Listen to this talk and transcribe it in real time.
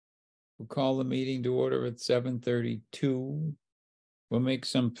We'll call the meeting to order at 7:32. We'll make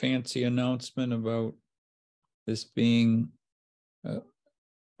some fancy announcement about this being a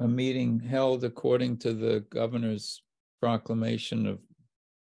meeting held according to the governor's proclamation of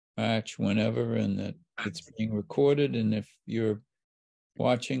March whenever, and that it's being recorded. And if you're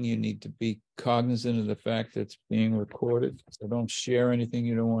watching, you need to be cognizant of the fact that it's being recorded. So don't share anything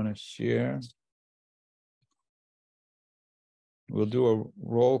you don't want to share. We'll do a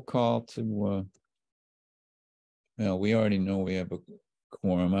roll call to, well, we already know we have a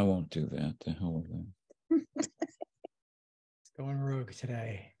quorum. I won't do that. The hell with that. It's going rogue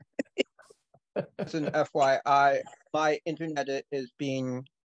today. It's an FYI, my internet is being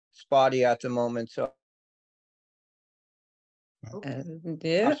spotty at the moment, so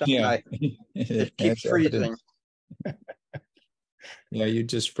Yeah. it keeps freezing. Yeah, you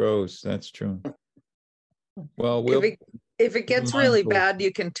just froze. That's true. Well, if it gets really bad,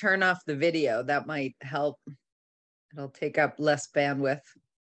 you can turn off the video. That might help. It'll take up less bandwidth.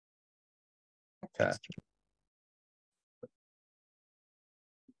 Okay.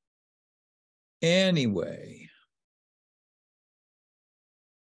 Anyway.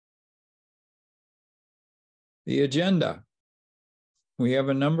 The agenda. We have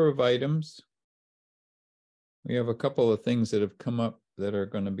a number of items. We have a couple of things that have come up that are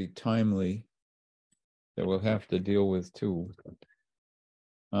going to be timely that we'll have to deal with too.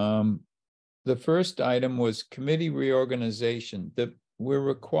 The first item was committee reorganization. That we're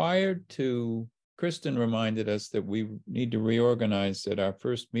required to, Kristen reminded us that we need to reorganize at our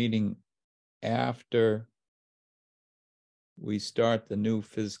first meeting after we start the new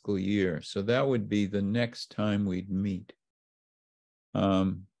fiscal year. So that would be the next time we'd meet.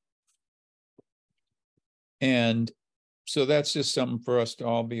 And so that's just something for us to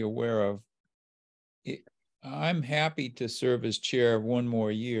all be aware of. I'm happy to serve as chair one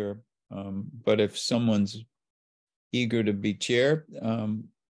more year, but if someone's eager to be chair,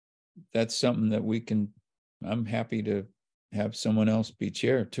 that's something that we can, I'm happy to have someone else be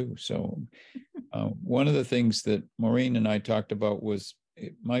chair too. So one of the things that Maureen and I talked about was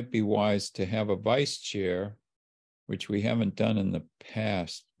it might be wise to have a vice chair, which we haven't done in the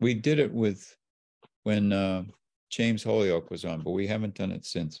past. We did it with when James Holyoke was on, but we haven't done it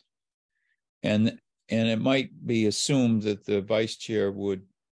since. And it might be assumed that the vice chair would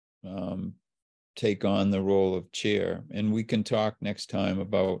take on the role of chair. And we can talk next time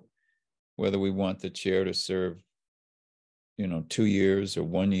about whether we want the chair to serve, 2 years or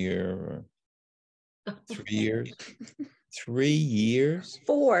 1 year or 3 years. 3 years?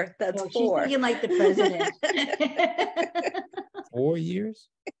 4. That's 4. She's thinking like the president. 4 years?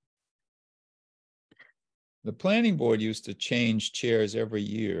 The planning board used to change chairs every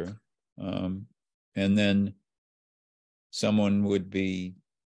year. And then someone would be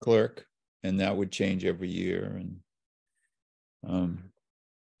clerk, and that would change every year. And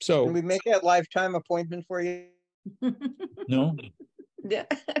so can we make that lifetime appointment for you? No. Yeah.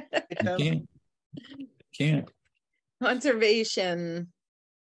 Can't. Conservation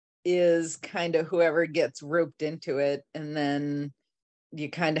is kind of whoever gets roped into it, and then you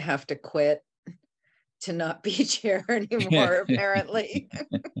kind of have to quit to not be chair anymore, apparently.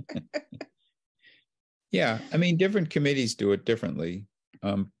 Yeah, I mean, different committees do it differently.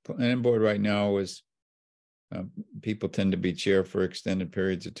 Planning board right now is people tend to be chair for extended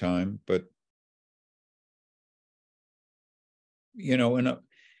periods of time, but in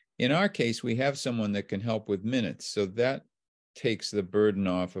our case, we have someone that can help with minutes, so that takes the burden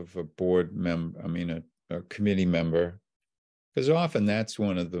off of a board member. I mean, a committee member, because often that's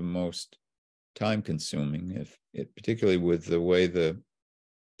one of the most time-consuming, particularly with the way the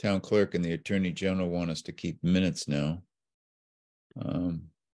town clerk and the attorney general want us to keep minutes now.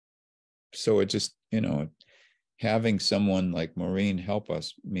 So it just, having someone like Maureen help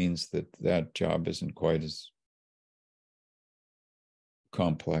us means that job isn't quite as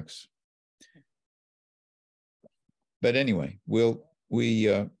complex. But anyway,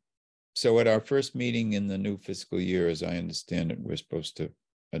 so at our first meeting in the new fiscal year, as I understand it, we're supposed to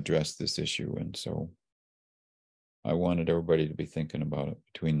address this issue. And so I wanted everybody to be thinking about it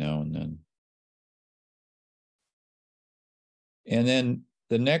between now and then. And then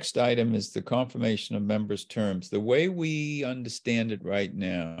the next item is the confirmation of members' terms. The way we understand it right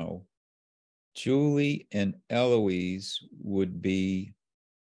now, Julie and Eloise would be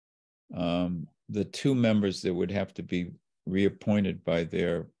the 2 members that would have to be reappointed by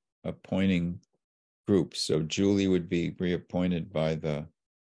their appointing groups. So Julie would be reappointed by the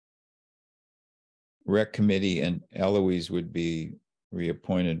Rec Committee, and Eloise would be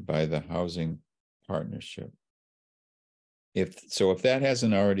reappointed by the Housing Partnership. if that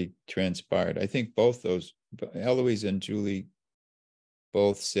hasn't already transpired, I think both those, Eloise and Julie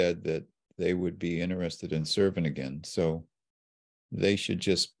both said that they would be interested in serving again. So they should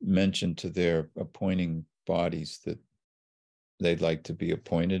just mention to their appointing bodies that they'd like to be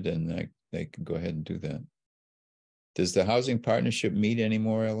appointed, and they can go ahead and do that. Does the housing partnership meet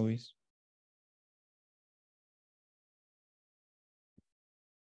anymore, Eloise?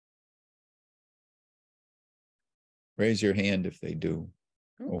 Raise your hand if they do.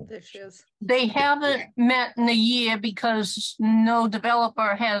 Oh, there she is. They haven't met in a year because no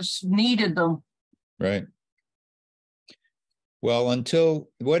developer has needed them. Right. Well, until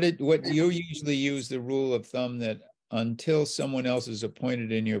what you usually use the rule of thumb that until someone else is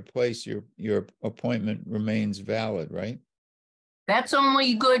appointed in your place, your appointment remains valid, right? That's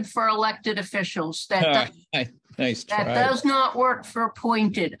only good for elected officials. Nice try. That does not work for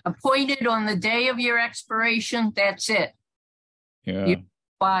appointed. Appointed on the day of your expiration, that's it. Yeah. You're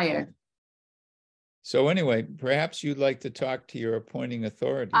fired. So anyway, perhaps you'd like to talk to your appointing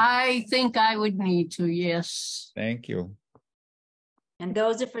authority. I think I would need to, yes. Thank you. And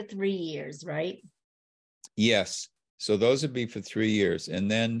those are for 3 years, right? Yes. So those would be for 3 years. And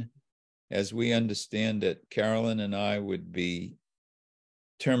then, as we understand it, Carolyn and I would be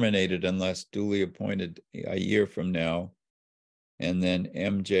terminated unless duly appointed a year from now. And then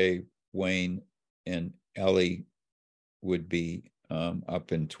MJ, Wayne, and Ellie would be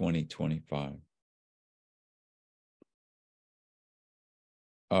up in 2025.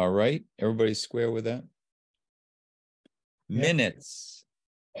 All right, everybody square with that? Yeah. Minutes.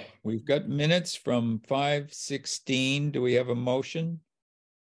 We've got minutes from 5/16. Do we have a motion?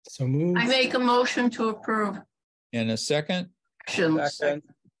 So moved. I make a motion to approve. And a second? Actions. Second.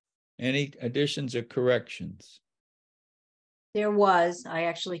 Any additions or corrections? There was. I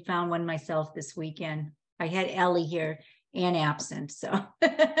actually found one myself this weekend. I had Ellie here and absent, so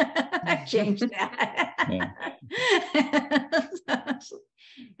I changed that.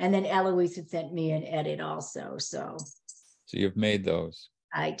 And then Eloise had sent me an edit also, so So you've made those.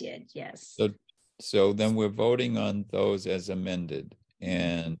 I did, yes. So then we're voting on those as amended.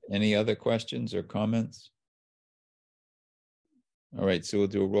 And any other questions or comments? All right, so we'll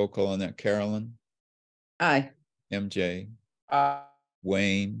do a roll call on that. Carolyn, Aye. MJ, Aye.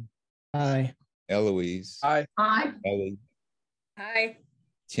 Wayne, Aye. Eloise, Aye. Ellie, Hi.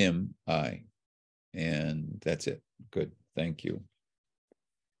 Tim, aye. And that's it. Good, thank you.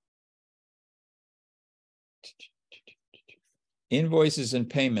 Invoices and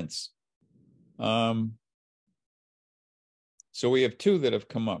payments. So we have two that have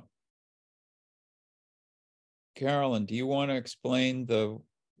come up. Carolyn, do you want to explain the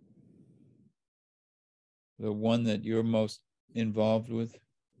one that you're most involved with?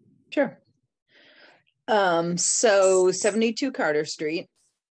 Sure. So 72 Carter Street.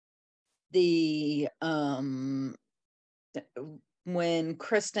 When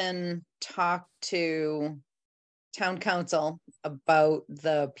Kristen talked to town council about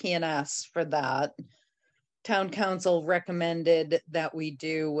the PNS for that, town council recommended that we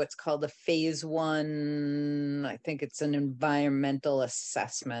do what's called a phase 1. I think it's an environmental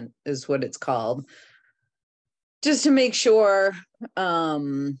assessment is what it's called. Just to make sure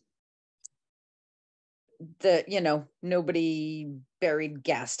that, nobody buried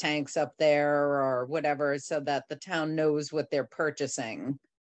gas tanks up there or whatever, so that the town knows what they're purchasing.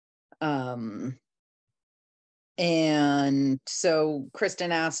 And so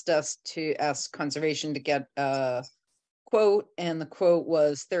Kristen asked conservation to get a quote, and the quote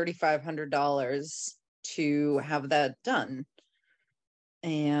was $3,500 to have that done.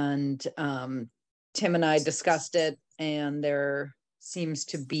 And Tim and I discussed it, and there seems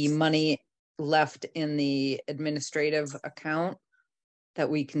to be money left in the administrative account that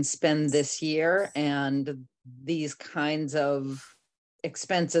we can spend this year, and these kinds of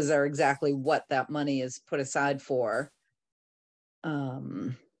expenses are exactly what that money is put aside for.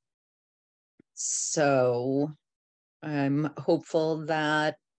 So I'm hopeful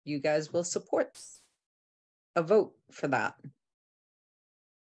that you guys will support a vote for that.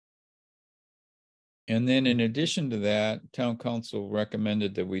 And then in addition to that, town council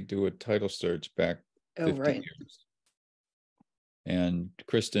recommended that we do a title search back 50 right. years. And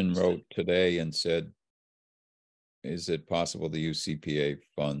Kristen wrote today and said, is it possible to use CPA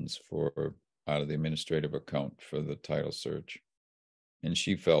funds out of the administrative account for the title search? And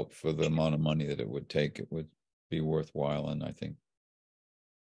she felt for the amount of money that it would take, it would be worthwhile. And I think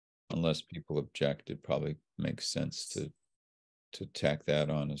unless people object, it probably makes sense to tack that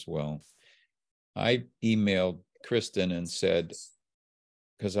on as well. I emailed Kristen and said,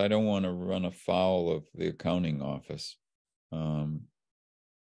 because I don't want to run afoul of the accounting office,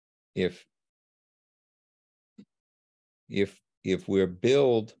 If we're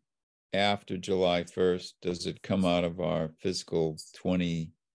billed after July 1st, does it come out of our fiscal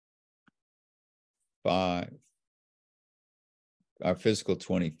 25, our fiscal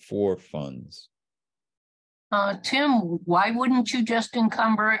 24 funds? Tim, why wouldn't you just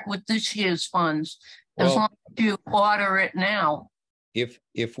encumber it with this year's funds? As Well, long as you order it now. if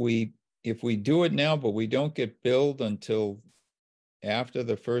we do it now, but we don't get billed until after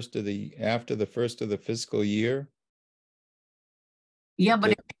the first of the fiscal year. Yeah,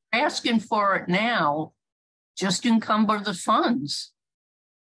 but if you're asking for it now, just encumber the funds.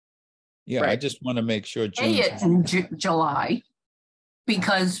 Yeah, I just want to make sure Pay it in July.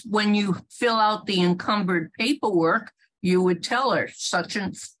 Because when you fill out the encumbered paperwork, you would tell her such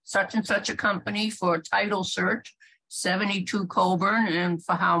and such a company for a title search, 72 Coburn, and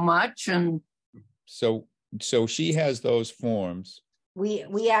for how much. And so she has those forms.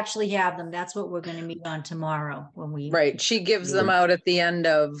 We actually have them. That's what we're gonna meet on tomorrow when we. Right, she gives them out at the end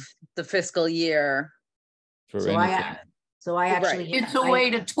of the fiscal year. For So anything. I actually. it's a way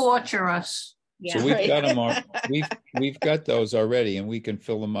to torture us. Yeah. So we've Right. got them all, we've got those already, and we can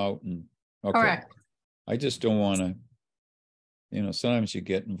fill them out and, okay. Correct. I just don't want to, sometimes you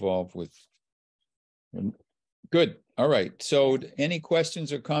get involved with. Good, all right. So any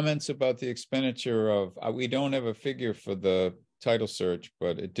questions or comments about the expenditure of, we don't have a figure for the title search,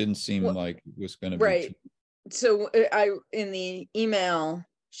 but it didn't seem Well, like it was going to be. Right. So in the email,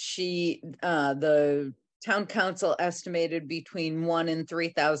 the town council estimated between $1,000 and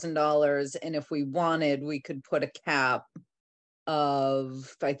 $3,000. And if we wanted, we could put a cap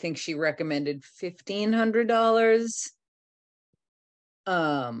of, I think she recommended $1,500.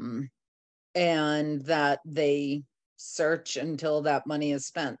 And that they search until that money is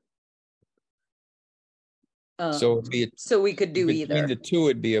spent. So it'd be, So we could do between either, the two,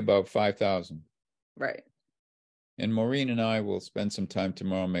 it'd be about 5,000. right? And Maureen and I will spend some time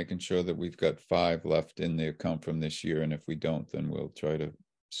tomorrow making sure that we've got 5 left in the account from this year. And if we don't, then we'll try to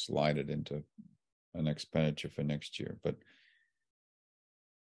slide it into an expenditure for next year. But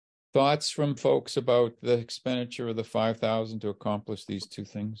thoughts from folks about the expenditure of the 5,000 to accomplish these two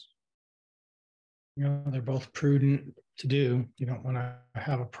things? They're both prudent to do. You don't want to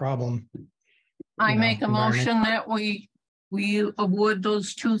have a problem. I make a environment. motion that we award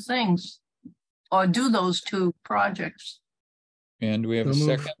those two things or do those two projects. And we have a So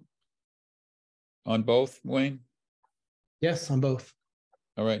move. second on both, Wayne? Yes, on both.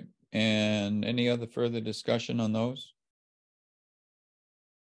 All right. And any other further discussion on those?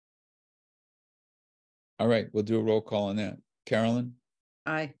 All right, we'll do a roll call on that. Carolyn,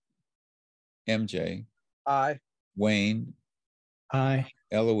 Aye. MJ, Aye. Wayne, Aye.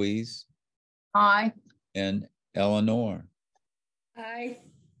 Eloise, Aye. and Eleanor. Aye.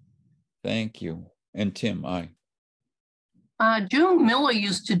 Thank you. And Tim, aye. June Miller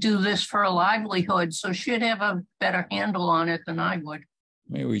used to do this for a livelihood, so she'd have a better handle on it than I would.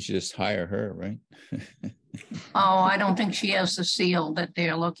 Maybe we should just hire her, right? Oh, I don't think she has the seal that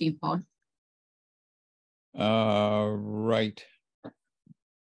they're looking for. Right.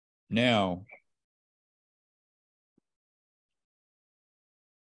 Now.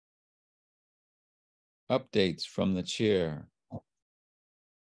 Updates from the chair.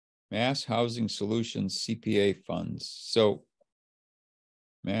 Mass Housing Solutions CPA funds. So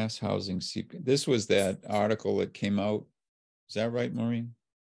Mass Housing CPA, this was that article that came out. Is that right, Maureen?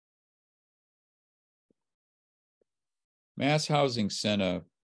 Mass Housing sent a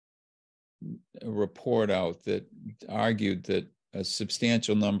report out that argued that a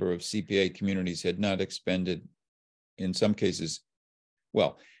substantial number of CPA communities had not expended, in some cases,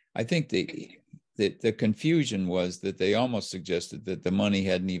 well, I think the confusion was that they almost suggested that the money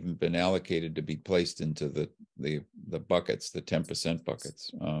hadn't even been allocated to be placed into the buckets, the 10%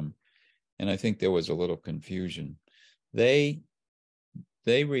 buckets. And I think there was a little confusion. They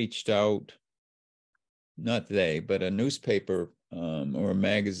reached out, not they, but a newspaper or a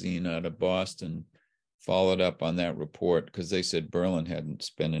magazine out of Boston followed up on that report because they said Berlin hadn't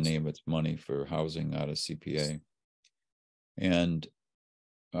spent any of its money for housing out of CPA. And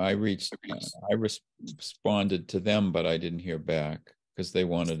I responded to them, but I didn't hear back because they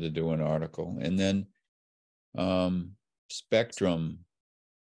wanted to do an article. And then Spectrum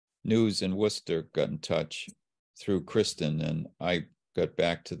News in Worcester got in touch through Kristen, and I got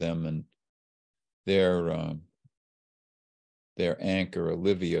back to them, and their anchor,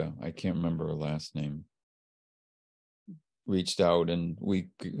 Olivia, I can't remember her last name, reached out, and we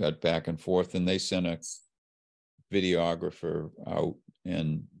got back and forth, and they sent a videographer out,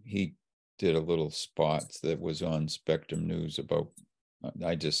 and he did a little spot that was on Spectrum News about,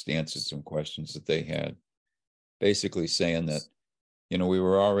 I just answered some questions that they had, basically saying that, you know, we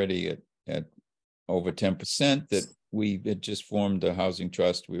were already at over 10%, that we had just formed a housing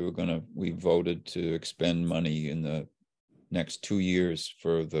trust. We voted to expend money in the next 2 years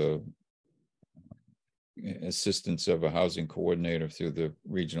for the assistance of a housing coordinator through the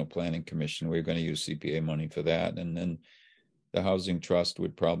Regional Planning Commission. We were going to use CPA money for that. And then the housing trust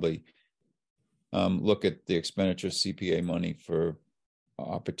would probably look at the expenditure of CPA money for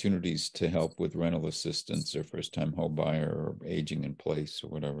opportunities to help with rental assistance or first-time home buyer or aging in place or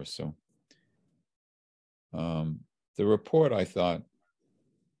whatever. So the report, I thought,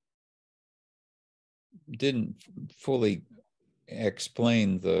 didn't fully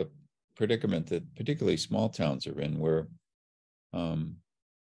explain the predicament that particularly small towns are in, where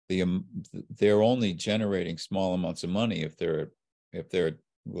they're only generating small amounts of money if they're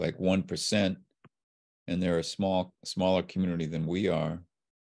like 1%, and they're a smaller community than we are.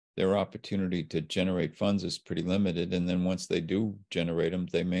 Their opportunity to generate funds is pretty limited, and then once they do generate them,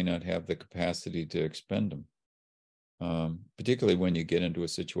 they may not have the capacity to expend them. Particularly when you get into a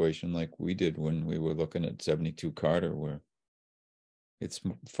situation like we did when we were looking at 72 Carter, where it's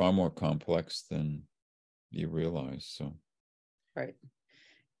far more complex than you realize. So, Right.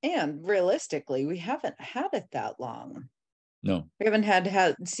 And realistically, we haven't had it that long. no, We haven't had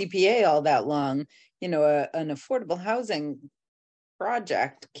CPA all that long. You know, an affordable housing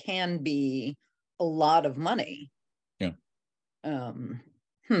project can be a lot of money. Yeah.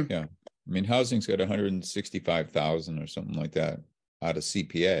 Yeah. I mean, housing's got 165,000 or something like that out of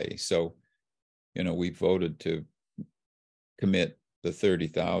CPA. So, you know, we voted to commit the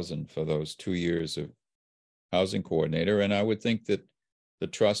 30,000 for those 2 years of housing coordinator. And I would think that the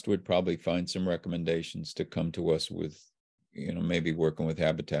trust would probably find some recommendations to come to us with, you know, maybe working with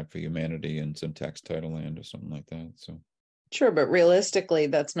Habitat for Humanity and some tax title land or something like that. So Sure, but realistically,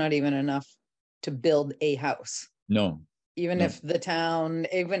 that's not even enough to build a house. no. Even No. if the town,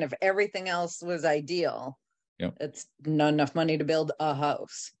 even if everything else was ideal, Yep. it's not enough money to build a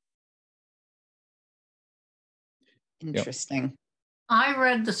house. Interesting. I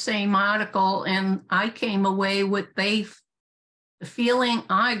read the same article and I came away with the feeling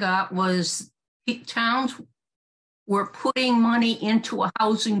I got was towns were putting money into a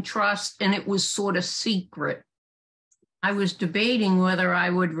housing trust and it was sort of secret. I was debating whether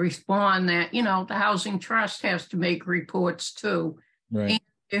I would respond that, you know, the housing trust has to make reports too. Right. And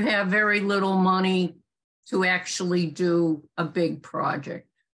you have very little money to actually do a big project.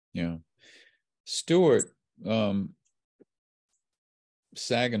 Yeah. Stuart,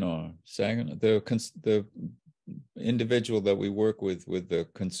 Saginaw, the individual that we work with the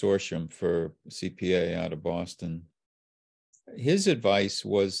consortium for CPA out of Boston, his advice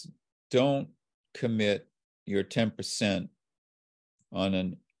was don't commit your 10% on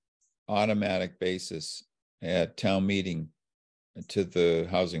an automatic basis at town meeting to the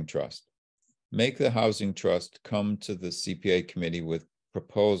housing trust. Make the housing trust come to the CPA committee with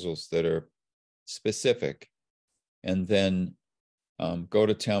proposals that are specific, and then go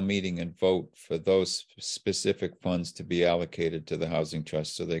to town meeting and vote for those specific funds to be allocated to the housing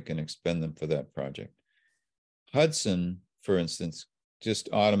trust so they can expend them for that project. Hudson, for instance, just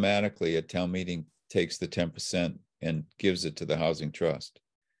automatically at town meeting takes the 10% and gives it to the housing trust.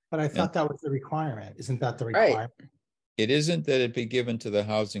 But I thought that was the requirement. Isn't that the Right. requirement? It isn't that it be given to the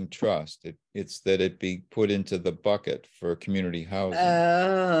housing trust. It's that it be put into the bucket for community housing.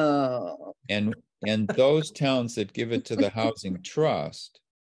 Oh. And those towns that give it to the housing trust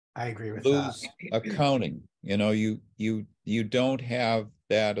I agree with lose that. accounting. You know, you don't have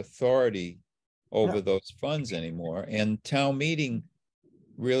that authority over Yeah. those funds anymore. And town meeting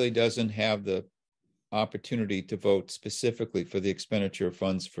really doesn't have the opportunity to vote specifically for the expenditure of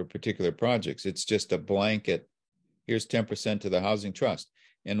funds for particular projects. It's just a blanket, here's 10% to the housing trust.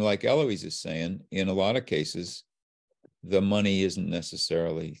 And like Eloise is saying, in a lot of cases, the money isn't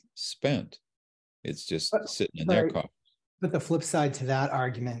necessarily spent. It's just sitting in their coffers. But the flip side to that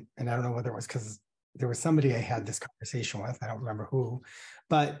argument, and I don't know whether it was because there was somebody I had this conversation with, I don't remember who,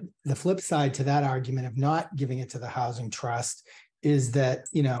 but the flip side to that argument of not giving it to the housing trust is that,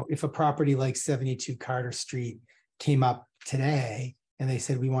 you know, if a property like 72 Carter Street came up today and they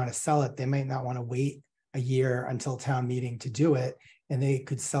said, we want to sell it, they might not want to wait a year until town meeting to do it, and they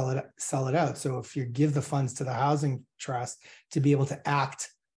could sell it out. So if you give the funds to the housing trust to be able to act,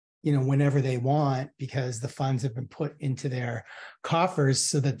 you know, whenever they want, because the funds have been put into their coffers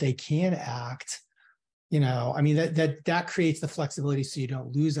so that they can act, you know, I mean, that creates the flexibility so you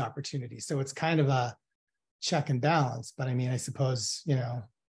don't lose opportunities. So it's kind of a check and balance. But I mean, I suppose, you know,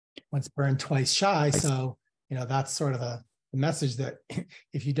 once burned, twice shy. So, that's sort of the message that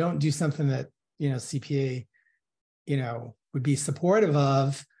if you don't do something that, CPA, would be supportive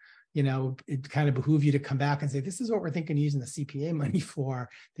of, it kind of behoove you to come back and say, this is what we're thinking using the CPA money for,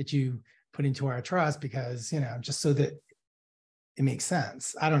 that you put into our trust, because, just so that it makes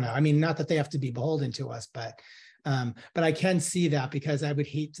sense. I don't know. I mean, not that they have to be beholden to us, but I can see that, because I would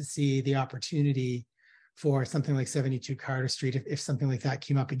hate to see the opportunity for something like 72 Carter Street, if something like that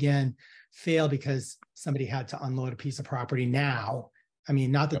came up again, fail because somebody had to unload a piece of property now. I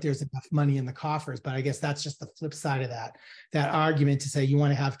mean, not that there's enough money in the coffers, but I guess that's just the flip side of that argument, to say you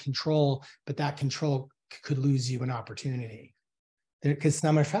want to have control, but that control could lose you an opportunity, because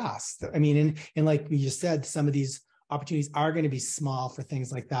some are fast. I mean, and like we just said, some of these opportunities are going to be small for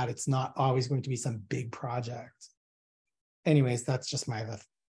things like that. It's not always going to be some big project. Anyways, that's just my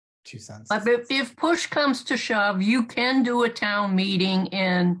 2 cents. But if push comes to shove, you can do a town meeting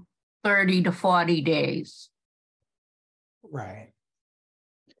in 30 to 40 days. Right.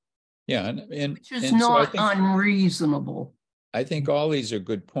 Yeah, and Which is so not unreasonable. I think all these are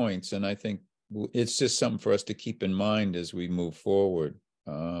good points, and I think it's just something for us to keep in mind as we move forward.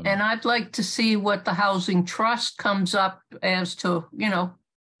 And I'd like to see what the Housing Trust comes up as to,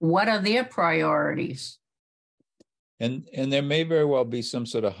 what are their priorities. And there may very well be some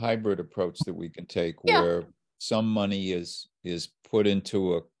sort of hybrid approach that we can take, Yeah. where some money is put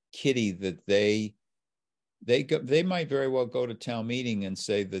into a kitty that they might very well go to town meeting and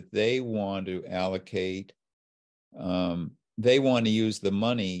say that they want to allocate, they want to use the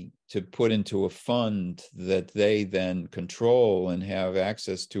money to put into a fund that they then control and have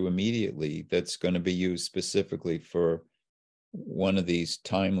access to immediately, that's going to be used specifically for one of these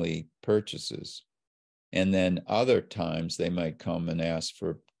timely purchases. And then other times they might come and ask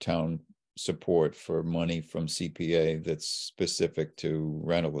for town support for money from CPA that's specific to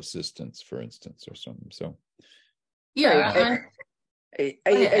rental assistance, for instance, or something. So, Yeah. I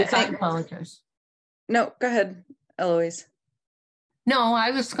I think. apologize. No, go ahead, Eloise. No,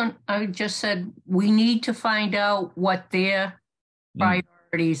 I just said we need to find out what their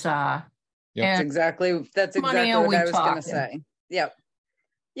priorities are. Yep. That's And exactly money what are we I was going to talking? say. Yep.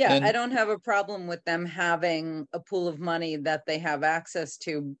 Yeah, And- I don't have a problem with them having a pool of money that they have access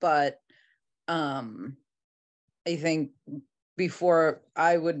to, but I think before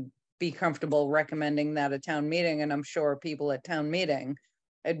I would be comfortable recommending that at town meeting, and I'm sure people at town meeting,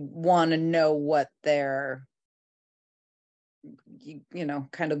 I'd want to know what their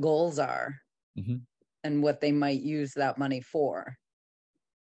kind of goals are, Mhm. and what they might use that money for.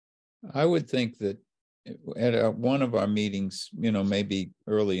 I would think that at one of our meetings, maybe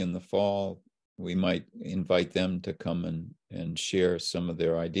early in the fall, we might invite them to come and share some of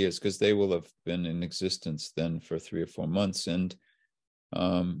their ideas, because they will have been in existence then for 3 or 4 months. And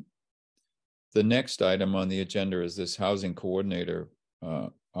the next item on the agenda is this housing coordinator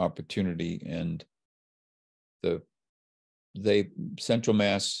opportunity, and Central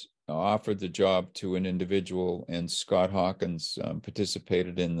Mass offered the job to an individual, and Scott Hawkins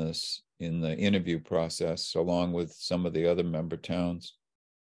participated in the interview process along with some of the other member towns.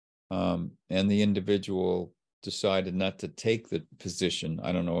 And the individual decided not to take the position.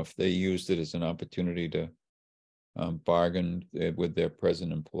 I don't know if they used it as an opportunity to bargain with their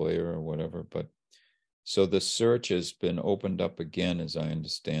present employer or whatever, but so the search has been opened up again, as I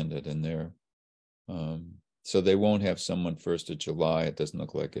understand it, and they're so they won't have someone 1st of July. It doesn't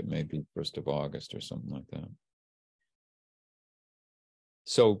look like it. May be 1st of August or something like that.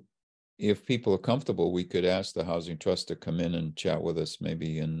 So if people are comfortable, we could ask the Housing Trust to come in and chat with us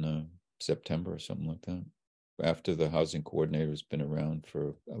maybe in September or something like that, after the housing coordinator has been around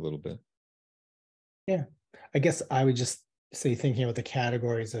for a little bit. Yeah, I guess I would just say, thinking about the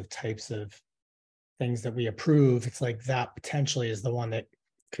categories of types of things that we approve, it's like that potentially is the one that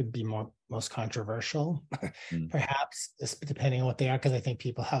could be most controversial, perhaps, just depending on what they are, because I think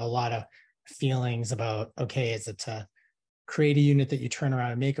people have a lot of feelings about, okay, is it to create a unit that you turn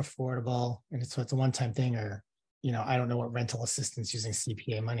around and make affordable, and it's a one-time thing, or I don't know what rental assistance using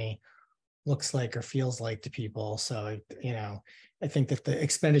CPA money looks like or feels like to people. So I think that the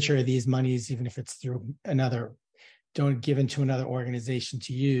expenditure of these monies, even if it's through given to another organization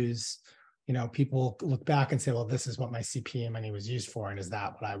to use, people look back and say, well, this is what my CPA money was used for, and is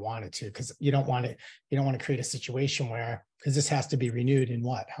that what I wanted to? Because you don't want to create a situation where, because this has to be renewed in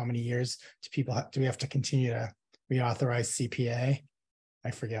how many years do we have to continue to reauthorize CPA?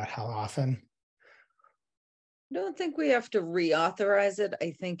 I forget how often. I don't think we have to reauthorize it.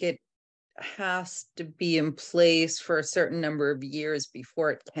 I think it has to be in place for a certain number of years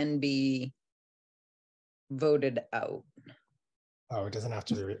before it can be voted out. Oh, it doesn't have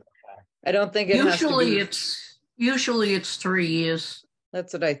to be. I don't think it has to Usually be. it's 3 years.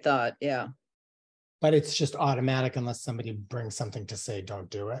 That's what I thought, yeah. But it's just automatic unless somebody brings something to say, don't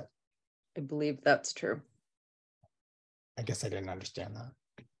do it. I believe that's true. I guess I didn't understand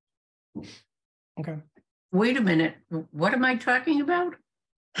that. Okay. Wait a minute, what am I talking about?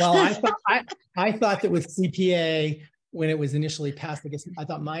 Well, I thought that with CPA, when it was initially passed, I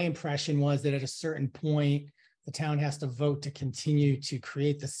thought my impression was that at a certain point, the town has to vote to continue to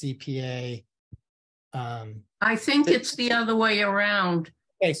create the CPA. I think it's the other way around.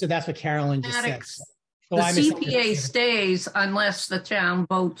 Okay, so that's what Carolyn just said. The So I misunderstood. CPA stays unless the town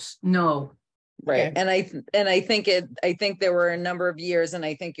votes no. Right. Okay. And I think there were a number of years, and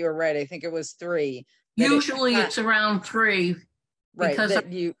I think you're right. I think it was 3. that it Usually had- it's around 3. right, because that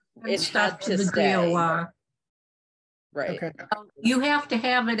it had stuff to the stay. DOR. Right, Okay. You have to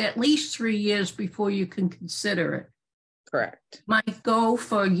have it at least 3 years before you can consider it. correct. Might go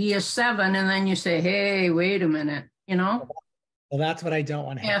for year 7 and then you say, hey, wait a minute, Well, that's what I don't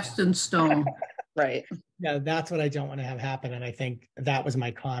want to have. cast in stone. Right. Yeah, that's what I don't want to have happen. And I think that was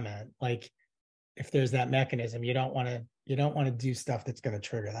my comment. Like, if there's that mechanism, you don't want to do stuff that's going to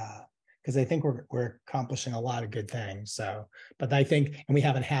trigger that. Because I think we're accomplishing a lot of good things. So, but I think, and we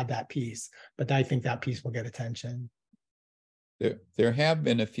haven't had that piece, but I think that piece will get attention. There have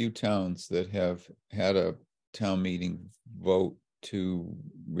been a few towns that have had a town meeting vote to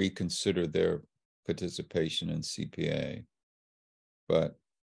reconsider their participation in CPA. But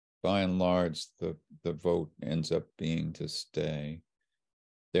by and large, the vote ends up being to stay.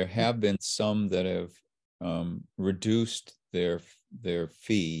 There have been some that have reduced their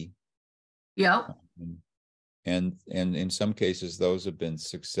fee. Yeah. And in some cases, those have been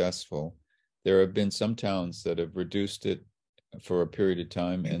successful. There have been some towns that have reduced it for a period of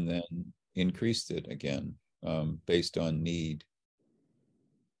time and then increased it again, based on need.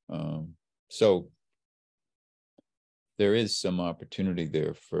 So there is some opportunity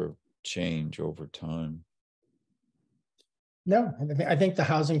there for change over time. No, I think the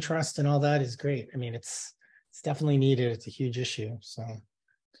housing trust and all that is great. I mean, it's definitely needed. It's a huge issue. So.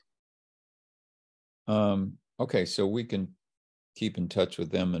 Okay, so we can keep in touch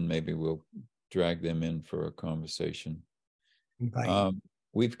with them and maybe we'll drag them in for a conversation.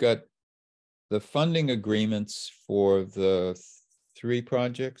 We've got the funding agreements for the 3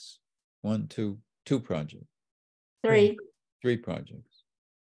 projects. 2 projects. 3. 3 projects.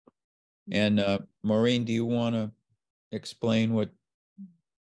 And Maureen, do you want to explain what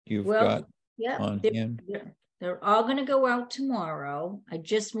you've got Yeah, on hand? they're all going to go out tomorrow. I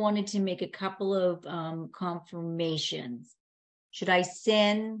just wanted to make a couple of confirmations. Should I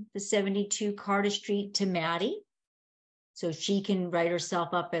send the 72 Carter Street to Maddie so she can write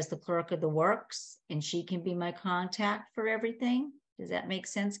herself up as the clerk of the works and she can be my contact for everything? Does that make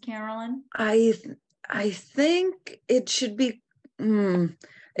sense, Carolyn? I think it should be,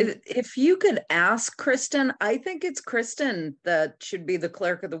 if you could ask Kristen, I think it's Kristen that should be the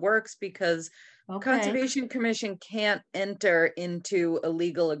clerk of the works, because Okay. Conservation Commission can't enter into a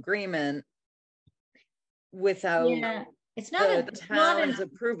legal agreement without Yeah, it's not the it's not town's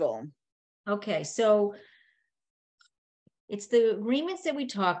approval. Okay, so it's the agreements that we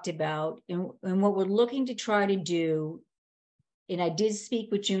talked about and what we're looking to try to do. And I did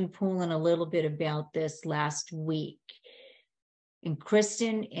speak with June Poulin a little bit about this last week. And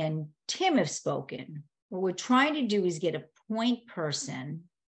Kristen and Tim have spoken. What we're trying to do is get a point person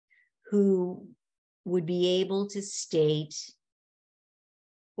who would be able to state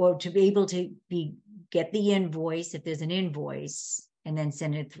or to be able to get the invoice if there's an invoice and then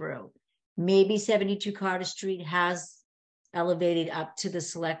send it through. Maybe 72 Carter Street has elevated up to the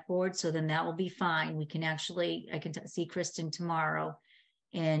select board, so then that will be fine. We can actually, I can see Kristen tomorrow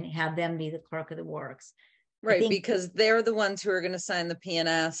and have them be the clerk of the works. Right, because they're the ones who are going to sign the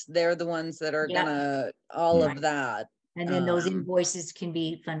PNS. They're the ones that are going to all of that. And then those invoices can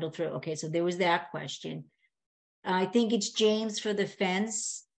be funneled through. Okay, so there was that question. I think it's James for the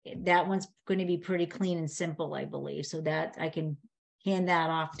fence. That one's going to be pretty clean and simple, I believe. So that I can hand that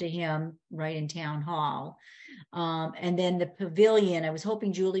off to him right in town hall. And then the pavilion, I was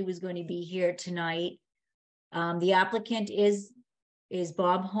hoping Julie was going to be here tonight. The applicant is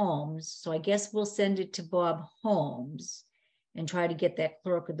Bob Holmes. So I guess we'll send it to Bob Holmes and try to get that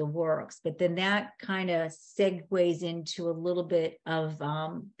clerk of the works. But then that kind of segues into a little bit of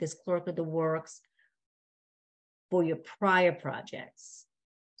this clerk of the works for your prior projects.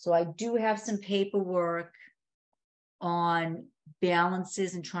 So I do have some paperwork on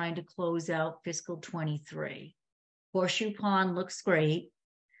balances and trying to close out fiscal 23. Horseshoe Pond looks great.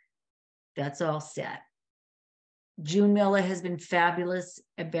 That's all set. June Miller has been fabulous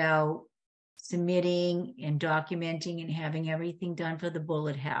about submitting and documenting and having everything done for the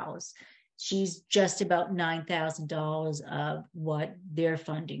Bullet House. She's just about $9,000 of what their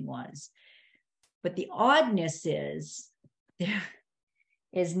funding was. But the oddness is there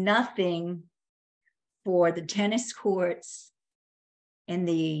is nothing for the tennis courts and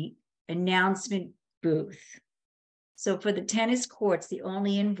the announcement booth. So for the tennis courts, the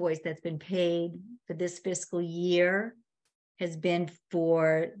only invoice that's been paid for this fiscal year has been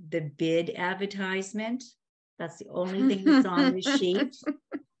for the bid advertisement. That's the only thing that's on the sheet.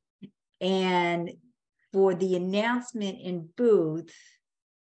 And for the announcement in booth,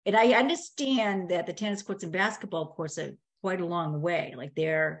 and I understand that the tennis courts and basketball courts are quite a long way. Like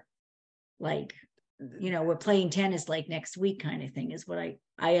they're like, we're playing tennis like next week kind of thing is what I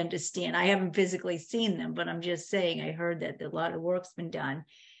understand. I haven't physically seen them, but I'm just saying, I heard that a lot of work's been done.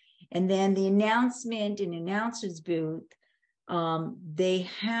 And then the announcement and announcers booth, they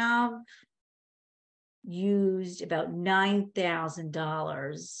have used about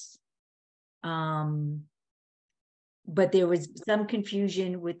 $9,000. But there was some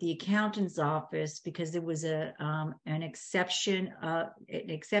confusion with the accountant's office because there was an accepting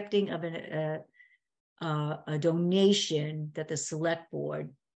of a donation that the select board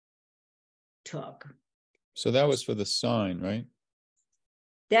took. So that was for the sign, right?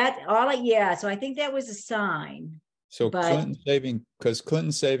 So I think that was a sign. So But- Clinton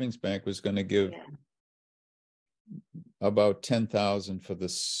Savings Bank was going to give about 10,000 for the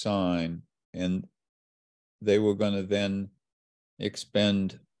sign, and they were going to then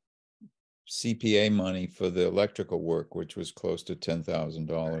expend CPA money for the electrical work, which was close to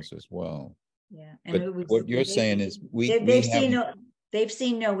 $10,000 as well. Yeah. But it was- what you're saying is they've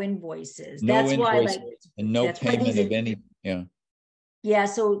seen no invoices. no That's why, invoices like, and no that's why payment these of any, yeah. Yeah,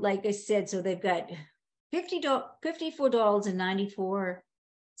 so like I said, so they've got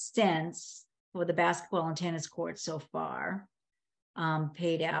 $54.94 for the basketball and tennis courts so far,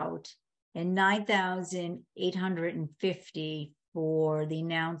 paid out, and $9,850 for the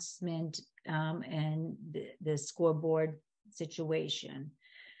announcement and the scoreboard situation.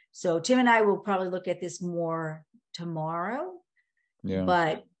 So Tim and I will probably look at this more tomorrow. Yeah.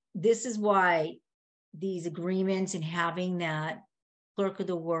 But this is why these agreements and having that clerk of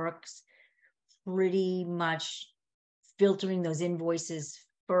the works pretty much filtering those invoices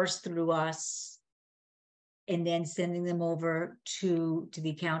first through us and then sending them over to the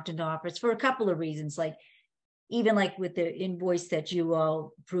accountant office for a couple of reasons. Like even like with the invoice that you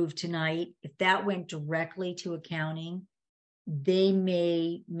all approved tonight, if that went directly to accounting, they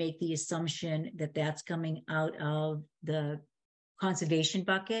may make the assumption that that's coming out of the conservation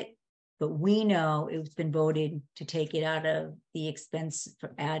bucket, but we know it's been voted to take it out of the expense for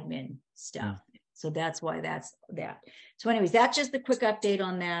admin stuff. So that's why that's that. So anyways, that's just a quick update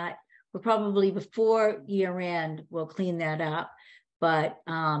on that. We're probably before year end, we'll clean that up, but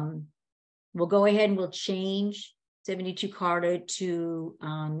we'll go ahead and we'll change 72 Carter to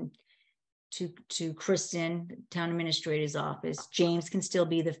Kristen, town administrator's office. James can still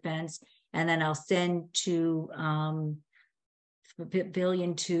be the fence. And then I'll send to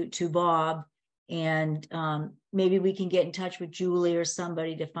Billion to Bob, and maybe we can get in touch with Julie or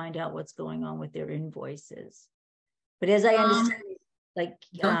somebody to find out what's going on with their invoices. But as I understand,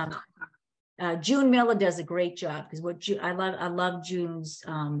 June Miller does a great job, because I love June's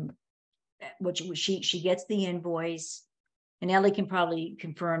she gets the invoice, and Ellie can probably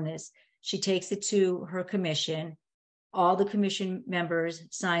confirm this. She takes it to her commission. All the commission members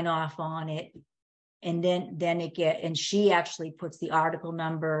sign off on it. And then and she actually puts the article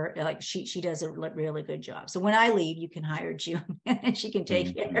number, like she does a really good job. So when I leave, you can hire June and she can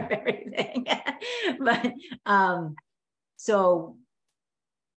take care of everything. But so,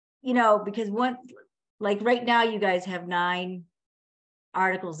 because like right now you guys have 9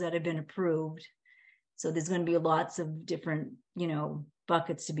 articles that have been approved. So there's going to be lots of different,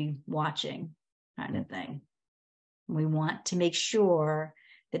 buckets to be watching kind of thing. We want to make sure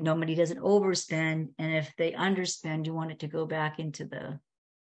that nobody doesn't overspend, and if they underspend, you want it to go back into the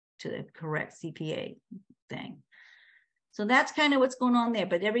correct CPA thing. So that's kind of what's going on there,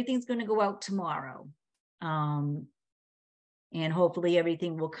 but everything's going to go out tomorrow. And hopefully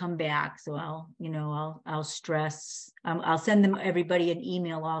everything will come back. So I'll stress, I'll send everybody an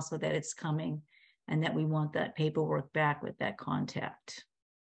email also that it's coming and that we want that paperwork back with that contact.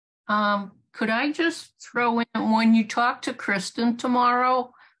 Could I just throw in, when you talk to Kristen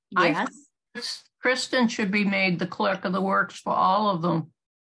tomorrow, Yes. Kristen should be made the clerk of the works for all of them.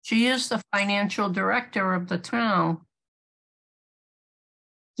 She is the financial director of the town.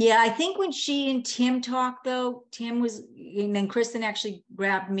 Yeah, I think when she and Tim talked though, and then Kristen actually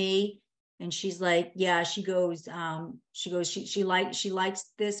grabbed me and she's like, yeah, she likes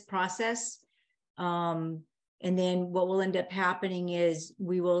this process. And then what will end up happening is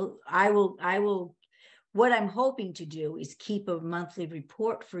what I'm hoping to do is keep a monthly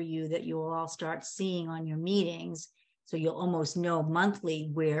report for you that you will all start seeing on your meetings. So you'll almost know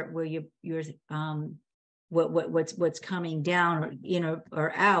monthly where you're what's coming down or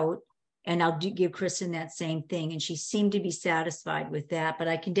or out. And I'll give Kristen that same thing. And she seemed to be satisfied with that, but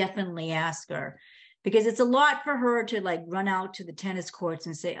I can definitely ask her, because it's a lot for her to like run out to the tennis courts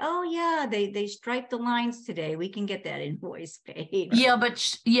and say, oh yeah, they striped the lines today, we can get that invoice paid. Yeah,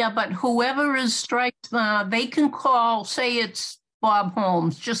 but whoever is striped, they can call, say it's Bob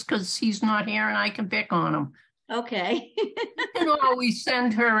Holmes, just because he's not here and I can pick on him. Okay. You can always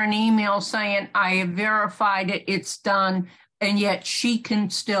send her an email saying, I have verified it, it's done, and yet she can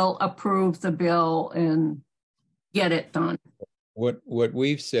still approve the bill and get it done. What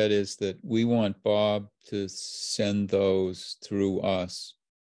we've said is that we want Bob to send those through us.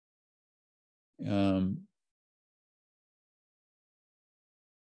 And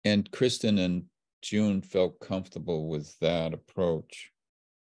Kristen and June felt comfortable with that approach.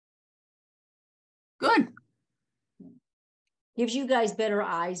 Good. Gives you guys better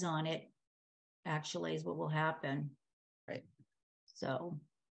eyes on it, actually, is what will happen. Right. So,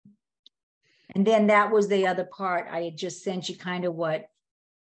 and then that was the other part. I had just sent you kind of what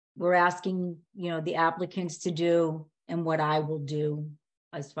we're asking, the applicants to do and what I will do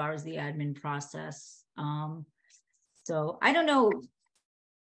as far as the admin process. So I don't know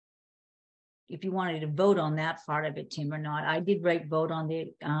if you wanted to vote on that part of it, Tim, or not. I did vote on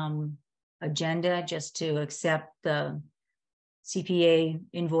the agenda just to accept the CPA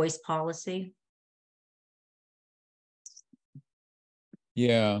invoice policy.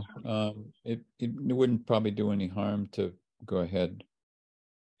 Yeah, it wouldn't probably do any harm to go ahead.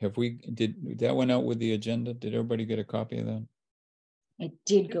 Did that went out with the agenda? Did everybody get a copy of that? It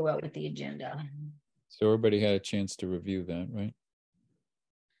did go out with the agenda. So everybody had a chance to review that, right?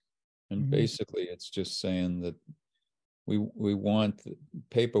 And basically it's just saying that we want the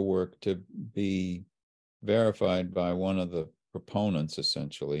paperwork to be verified by one of the proponents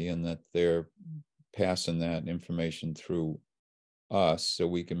essentially, and that they're passing that information through us so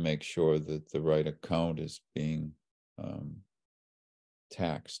we can make sure that the right account is being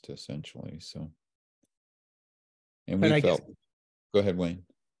taxed essentially. So, and we felt, go ahead, Wayne.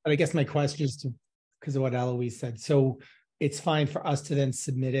 But I guess my question is because of what Eloise said. So it's fine for us to then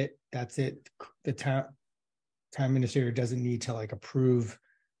submit it. That's it. The town administrator doesn't need to like approve.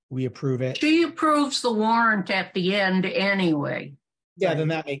 We approve it. She approves the warrant at the end anyway. Yeah, then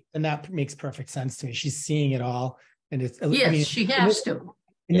that makes perfect sense to me. She's seeing it all, and it's yes, she has to.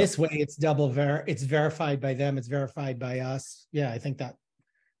 In this way, it's it's verified by them. It's verified by us. Yeah, I think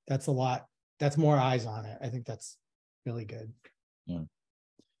that's a lot. That's more eyes on it. I think that's really good. Yeah.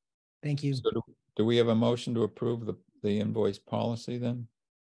 Thank you. So do we have a motion to approve the invoice policy then?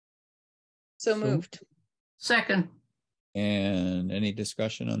 So moved. Second. And any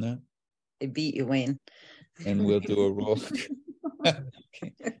discussion on that? I beat you, Wayne. And we'll do a roll.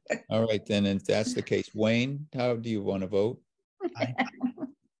 Okay. All right, then, if that's the case, Wayne, how do you want to vote? Aye.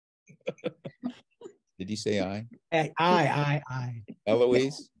 Did you say aye? Aye.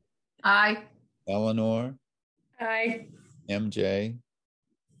 Eloise? Aye. Eleanor? Aye. MJ?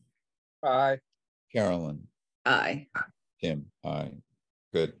 Aye. Carolyn? Aye. Tim? Aye.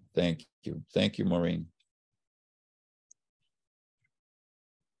 Good, thank you. Thank you, Maureen.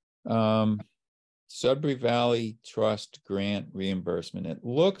 Sudbury Valley Trust grant reimbursement. It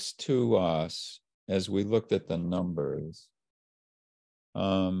looks to us, as we looked at the numbers,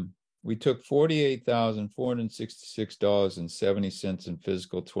 we took $48,466.70 in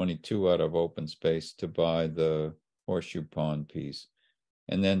fiscal 22 out of open space to buy the Horseshoe Pond piece,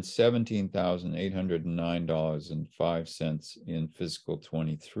 and then $17,809.05 in fiscal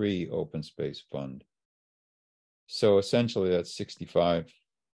 23 open space fund. So essentially that's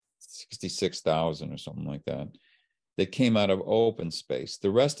 66,000 or something like that came out of open space. The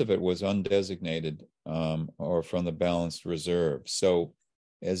rest of it was undesignated or from the balanced reserve. So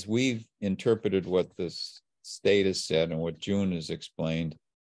as we've interpreted what the state has said and what June has explained,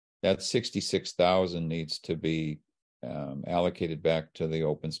 that 66,000 needs to be allocated back to the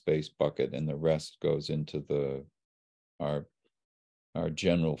open space bucket, and the rest goes into our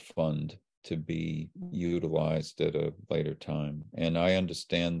general fund to be utilized at a later time. And I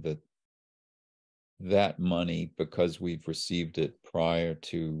understand that money, because we've received it prior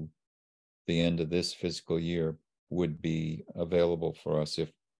to the end of this fiscal year, would be available for us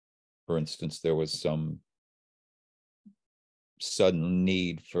if for instance, there was some sudden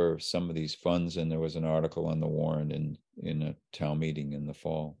need for some of these funds, and there was an article on the warrant in a town meeting in the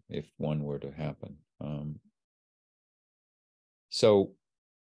fall, if one were to happen. So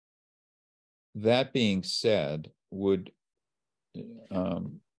that being said, would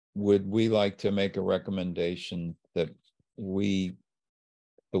we like to make a recommendation that we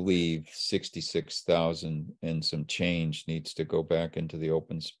believe 66,000 and some change needs to go back into the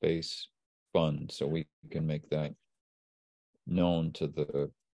open space fund, so we can make that known to the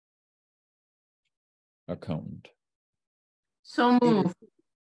accountant? So move.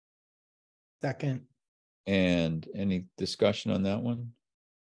 Second. And any discussion on that one?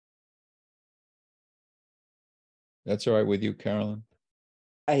 That's all right with you, Carolyn?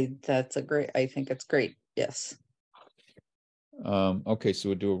 I think it's great. Yes. Okay, so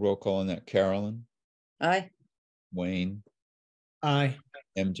we'll do a roll call on that. Carolyn, Aye. Wayne, Aye.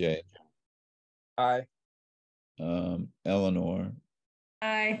 MJ, Aye. Eleanor,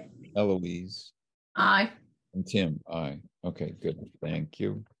 Aye. Eloise, Aye. and Tim. Aye. Okay, good. Thank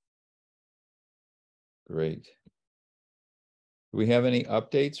you. Great. Do we have any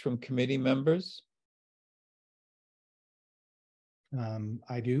updates from committee members?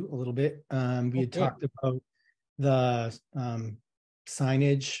 I do a little bit. We had Okay. talked about the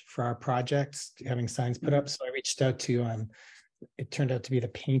signage for our projects, having signs put up. So I reached out to it turned out to be the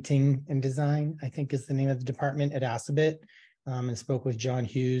painting and design, I think is the name of the department at Assabet, and spoke with John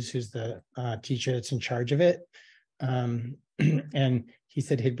Hughes, who's the teacher that's in charge of it. And he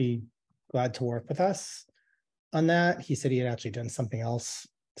said he'd be glad to work with us on that. He said he had actually done something else,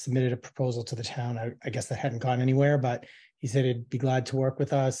 submitted a proposal to the town. I guess that hadn't gone anywhere, but he said he'd be glad to work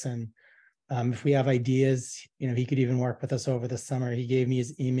with us. And if we have ideas, he could even work with us over the summer. He gave me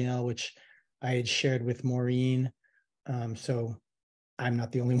his email, which I had shared with Maureen. So I'm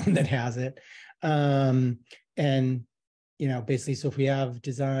not the only one that has it. And, basically, so if we have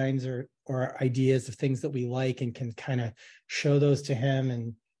designs or ideas of things that we like and can kind of show those to him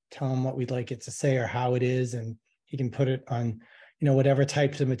and tell him what we'd like it to say or how it is, and he can put it on, whatever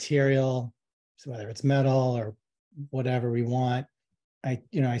types of material, so whether it's metal or whatever we want. I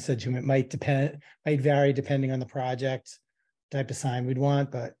said to him, it might vary depending on the project, type of sign we'd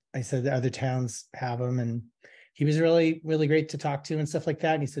want, but I said the other towns have them, and he was really, really great to talk to and stuff like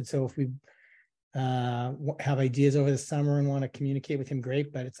that. And he said, so if we have ideas over the summer and want to communicate with him,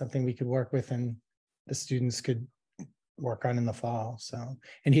 great, but it's something we could work with and the students could work on in the fall. So,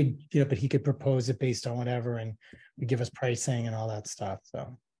 and but he could propose it based on whatever, and we give us pricing and all that stuff.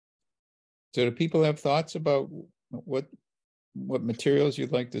 So do people have thoughts about what materials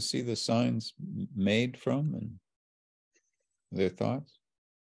you'd like to see the signs made from, and their thoughts?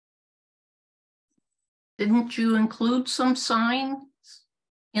 Didn't you include some signs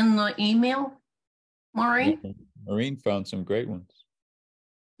in the email, Maureen? Maureen found some great ones.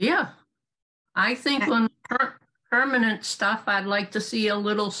 Yeah. I think on permanent stuff, I'd like to see a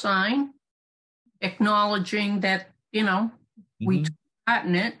little sign acknowledging that, we've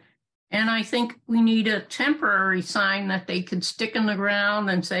gotten it. And I think we need a temporary sign that they could stick in the ground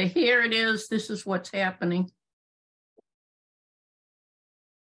and say, here it is, this is what's happening.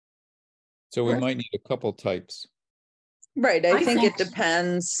 So we might need a couple types. Right. I think it so.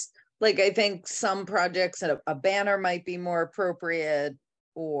 depends. Like, I think some projects, a banner might be more appropriate,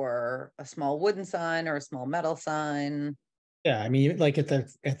 or a small wooden sign or a small metal sign. yeah, I mean, like at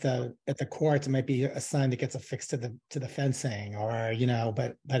the courts, it might be a sign that gets affixed to the fencing, or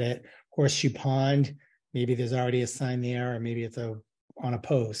but at Horseshoe Pond, maybe there's already a sign there, or maybe it's on a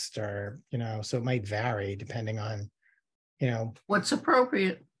post, or so it might vary depending on What's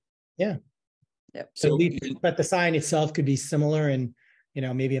appropriate. Yeah. Yep. So, but the sign itself could be similar, and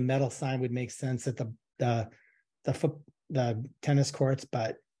maybe a metal sign would make sense at the tennis courts,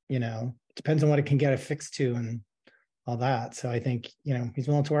 but it depends on what it can get affixed to and all that. So I think he's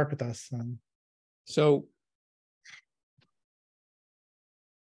willing to work with us. So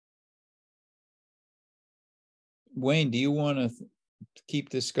Wayne, do you want to keep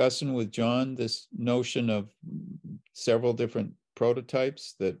discussing with John this notion of several different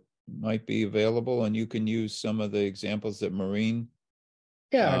prototypes that might be available, and you can use some of the examples that Maureen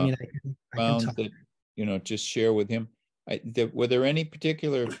Yeah, I mean, I found can talk. that just share with him. Were there any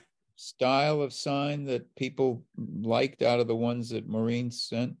particular style of sign that people liked out of the ones that Maureen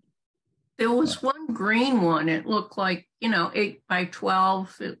sent? There was one green one. It looked like 8 by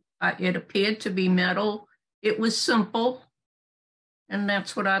 12. It appeared to be metal. It was simple, and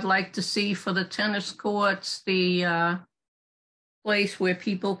that's what I'd like to see for the tennis courts, the place where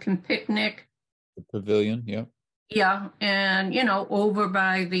people can picnic. The pavilion, yeah. Yeah, and over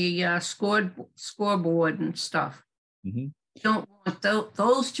by the scoreboard and stuff. Mhm. Don't want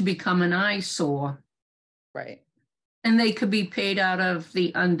those to become an eyesore. Right. And they could be paid out of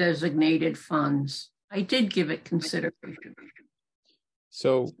the undesignated funds. I did give it consideration.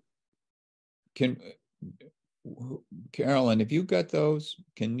 So Carolyn, have you got those?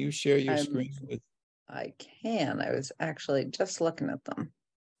 Can you share your screen with? I can. I was actually just looking at them.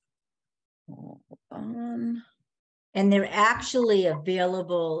 Hold on. And they're actually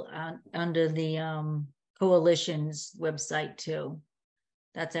available under the coalition's website too.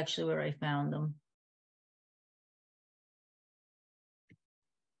 That's actually where I found them.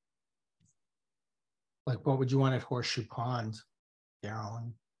 Like, what would you want at Horseshoe Pond,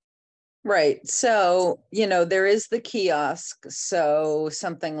 Carolyn? Right. So, there is the kiosk. So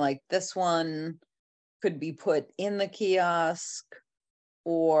something like this one could be put in the kiosk,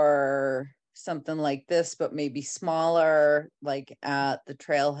 or something like this, but maybe smaller, like at the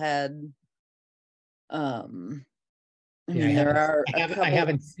trailhead. I mean, there are a couple. I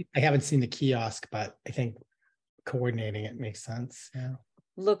haven't seen the kiosk, but I think coordinating it makes sense. Yeah.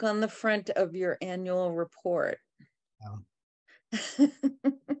 Look on the front of your annual report. Oh,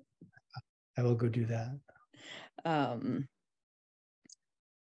 I will go do that.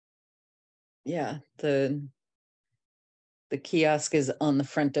 Yeah, the kiosk is on the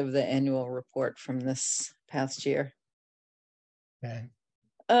front of the annual report from this past year. Okay.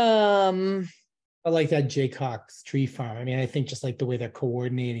 I like that Jaycox tree farm. I mean, I think just like the way they're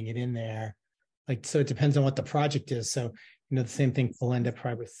coordinating it in there, like, so it depends on what the project is. So, the same thing, Belinda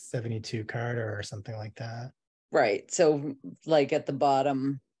probably with 72 Carter or something like that. Right. So like at the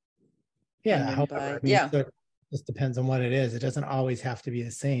bottom. Yeah. However, I mean, yeah. So it just depends on what it is. It doesn't always have to be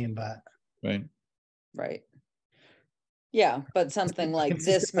the same, but. Right. Right. Yeah, but something like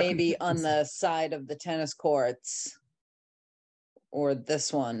this, maybe on the side of the tennis courts, or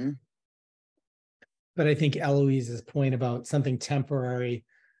this one. But I think Eloise's point about something temporary,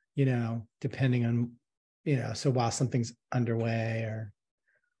 depending on, so while something's underway or.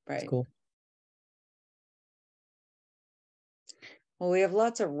 Right. Cool. Well, we have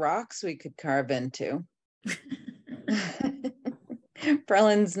lots of rocks we could carve into.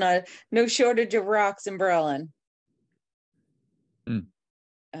 Berlin's no shortage of rocks in Berlin.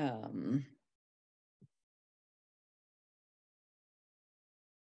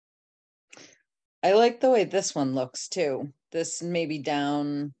 I like the way this one looks too. This maybe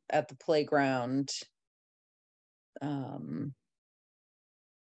down at the playground.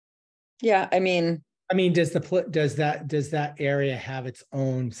 Yeah, I mean, does that area have its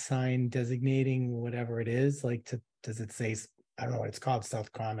own sign designating whatever it is? Like, does it say, I don't know what it's called,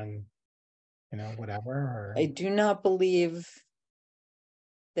 South Common, whatever? Or... I do not believe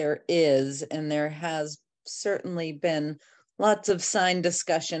there is, and there has certainly been lots of sign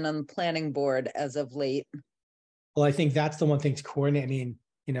discussion on the planning board as of late. Well, I think that's the one thing to coordinate.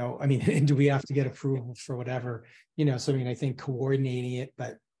 And do we have to get approval for whatever? So I think coordinating it,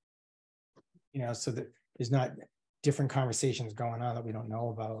 but so that there's not different conversations going on that we don't know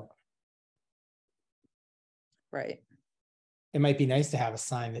about. Right. It might be nice to have a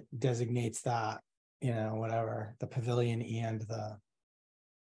sign that designates that, whatever, the pavilion and the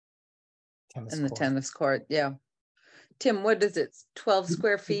tennis court. Tennis court, yeah. Tim, what is it? 12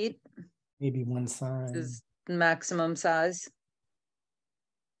 square feet? Maybe one sign. Is maximum size?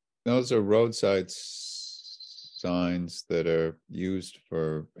 Those are roadside signs that are used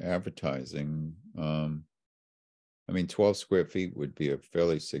for advertising. 12 square feet would be a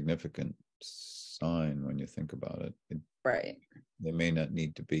fairly significant sign when you think about it. Right. They may not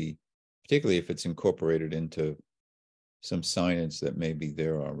need to be, particularly if it's incorporated into some signage that may be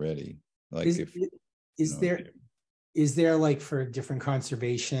there already. Like is there like for different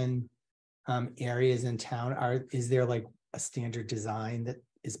conservation areas in town, is there like a standard design that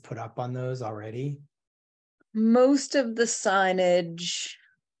is put up on those already? Most of the signage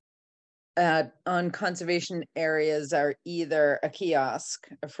on conservation areas are either a kiosk,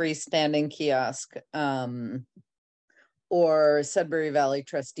 a freestanding kiosk, or Sudbury Valley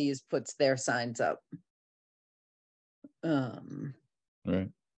Trustees puts their signs up. Right.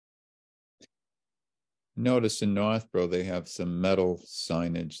 Notice in Northborough, they have some metal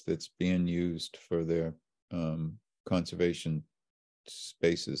signage that's being used for their conservation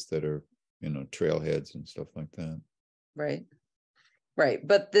spaces that are, trailheads and stuff like that. Right. Right.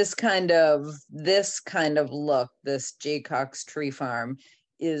 But this kind of look, this Jaycox Tree Farm,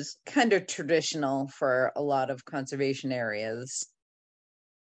 is kind of traditional for a lot of conservation areas.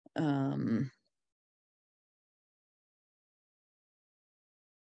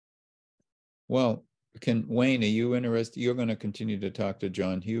 Well, Wayne, are you interested? You're going to continue to talk to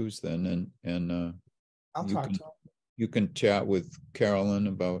John Hughes then, and I'll you talk can- to him. you can chat with Carolyn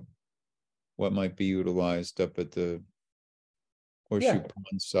about what might be utilized up at the Horseshoe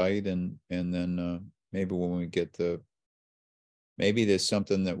Pond site, and then maybe when we get maybe there's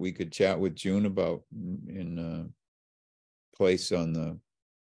something that we could chat with June about in place on the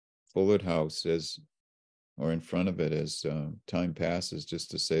Bullet House or in front of it as time passes, just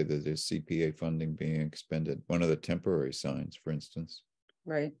to say that there's CPA funding being expended, one of the temporary signs, for instance.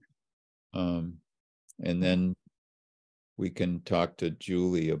 Right. And then we can talk to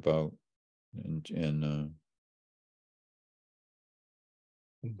Julie about and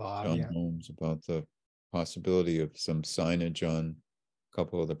Bob, John yeah. Holmes about the possibility of some signage on a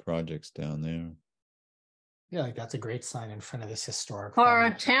couple of the projects down there. Yeah, like that's a great sign in front of this historic. For a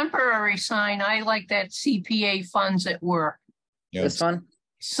monument. temporary sign, I like that CPA funds at work. Yeah, This one?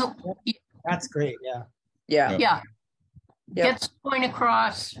 So, That's great, yeah. Yeah. yeah. Yep. Gets the point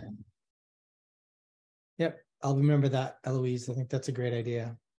across. Yep, I'll remember that, Eloise. I think that's a great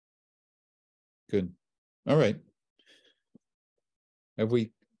idea. good. All right. Have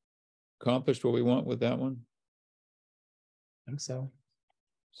we accomplished what we want with that one? I think so.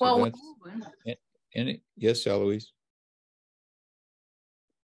 So Well, we're that's- moving. yes, Eloise.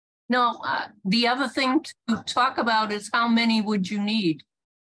 No, the other thing to talk about is how many would you need?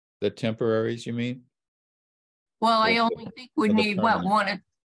 The temporaries, you mean? Well, I Well, only think we for the need what, permanent. one,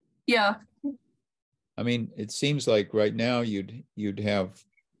 yeah, I mean, it seems like right now you'd have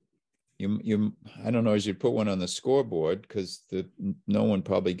you I don't know as you'd put one on the scoreboard because no one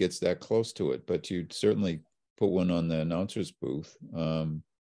probably gets that close to it, but you'd certainly put one on the announcer's booth.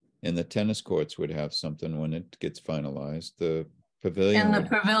 And the tennis courts would have something when it gets finalized. The pavilion in the would,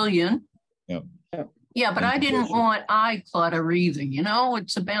 pavilion. yeah, Yeah, but And I didn't position. want eye clutter either, you know,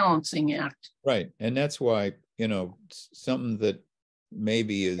 it's a balancing act. right. And that's why, something that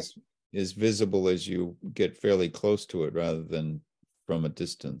maybe is visible as you get fairly close to it rather than from a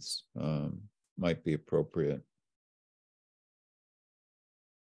distance might be appropriate.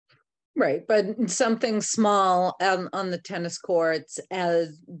 Right, but something small on the tennis courts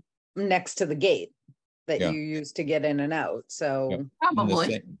as next to the gate that Yeah. you use to get in and out, so, And the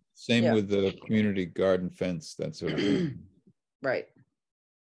Probably. same Yeah. with the community garden fence, that sort of thing. right.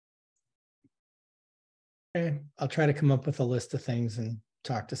 Okay, I'll try to come up with a list of things and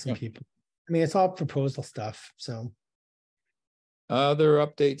talk to some Yeah. people. I mean, it's all proposal stuff, so. Other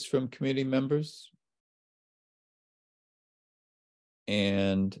updates from committee members?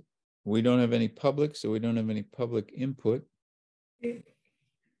 And we don't have any public, so we don't have any public input.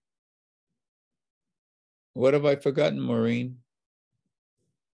 What have I forgotten, Maureen?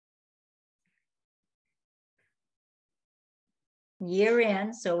 Year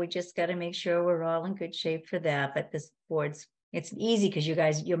end, so we just got to make sure we're all in good shape for that. But this board's, it's easy because you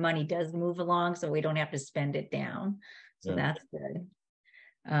guys, your money does move along, so we don't have to spend it down. So Yeah. that's good.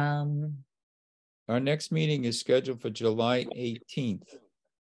 Our next meeting is scheduled for July 18th.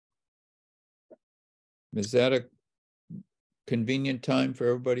 Is that a convenient time for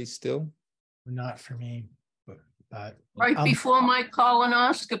everybody still? Not for me, but. Right before my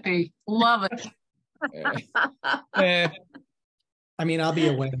colonoscopy, love it. Eh, I mean, I'll be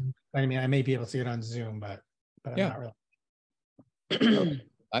away. I mean, I may be able to get on Zoom, but I'm Yeah. not really.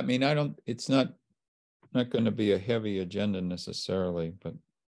 I mean, it's not going to be a heavy agenda necessarily, but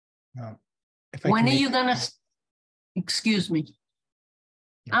No. If I When can are make- you gonna, excuse me,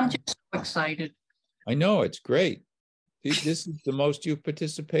 Yeah. I'm just so excited. I know it's great. This is the most you've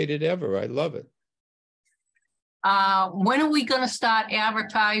participated ever. I love it. When are we gonna start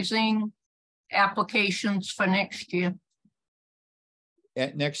advertising applications for next year?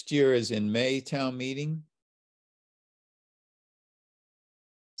 Next year is in May town meeting.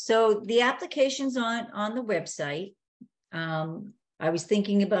 So the application's on the website. I was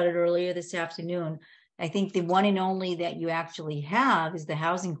thinking about it earlier this afternoon. I think the one and only that you actually have is the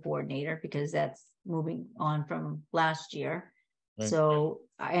housing coordinator, because that's moving on from last year. Right. So,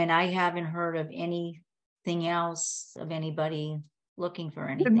 and I haven't heard of anything else of anybody looking for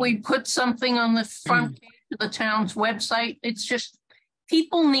Did we anything. put something on the front page of the town's website? It's just,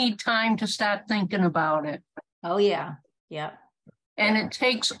 people need time to start thinking about it. Oh, yeah, yeah. And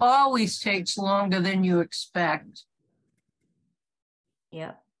it always takes longer than you expect.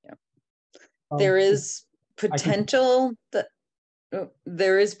 Yeah. There Um, is potential that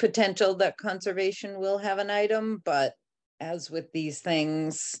conservation will have an item, but as with these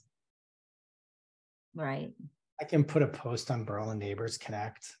things, Right. I can put a post on Berlin Neighbors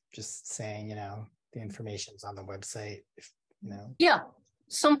Connect, just saying, the information's on the website, if. Yeah,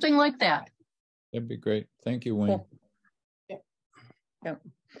 something like that. That'd be great. Thank you, Wayne. Cool.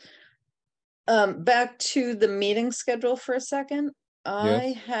 Back to the meeting schedule for a second.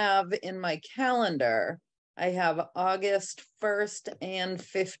 I have in my calendar, I have August 1st and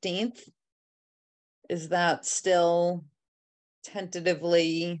 15th. Is that still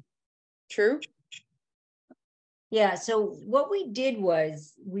tentatively true? Yeah, so what we did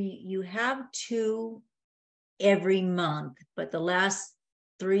was you have 2 every month, but the last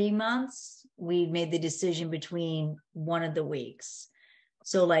 3 months, we made the decision between one of the weeks.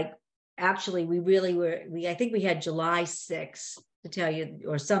 So like, actually, I think we had July 6th to tell you,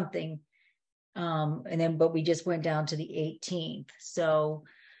 or something. But we just went down to the 18th. So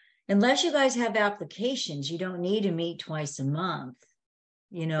unless you guys have applications, you don't need to meet twice a month.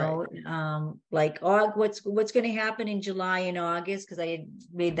 You know, like what's going to happen in July and August, because I had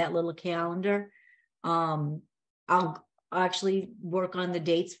made that little calendar. I'll actually work on the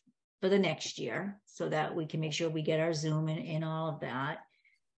dates for the next year so that we can make sure we get our Zoom and all of that.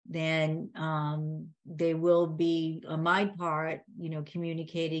 Then they will be, on my part, you know,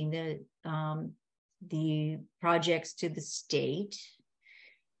 communicating the projects to the state.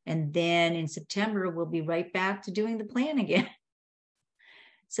 And then in September, we'll be right back to doing the plan again.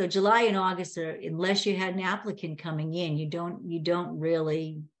 So July and August are, unless you had an applicant coming in, you don't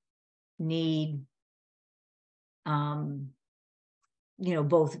really need, you know,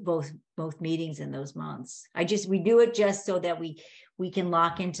 both meetings in those months. We do it just so that we can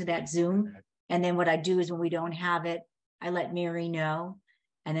lock into that Zoom. And then what I do is when we don't have it, I let Mary know.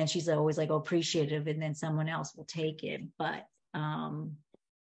 And then she's always like, oh, appreciative. And then someone else will take it. But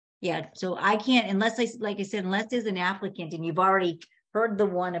yeah, so I can't, unless unless there's an applicant, and you've already heard the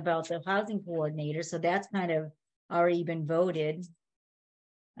one about the housing coordinator. So that's kind of already been voted.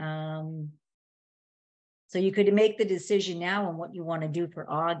 So you could make the decision now on what you want to do for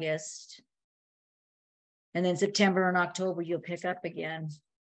August. And then September and October, you'll pick up again,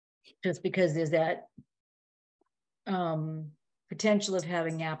 just because there's that potential of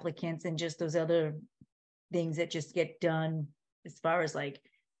having applicants and just those other things that just get done as far as like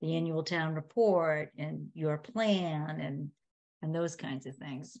the annual town report and your plan and those kinds of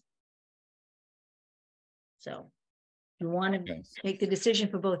things. So if you want to make the decision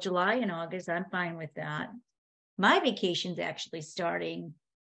for both July and August, I'm fine with that. My vacation's actually starting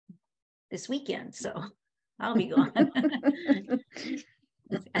this weekend, so I'll be gone.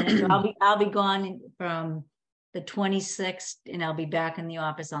 And so I'll be gone from the 26th, and I'll be back in the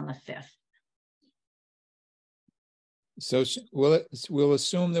office on the 5th. So we'll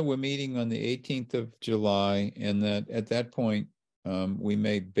assume that we're meeting on the 18th of July, and that at that point, we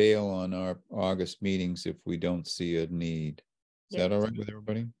may bail on our August meetings if we don't see a need. Is that all right with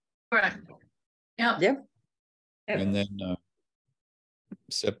everybody? Correct. Yeah. Yep. And then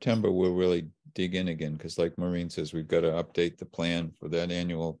September, we'll really dig in again, because like Maureen says, we've got to update the plan for that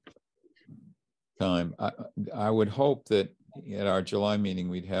annual time. I would hope that at our July meeting,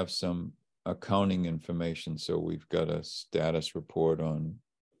 we'd have some accounting information. So we've got a status report on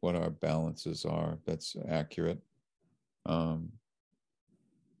what our balances are. That's accurate. And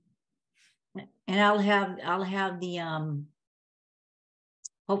I'll have the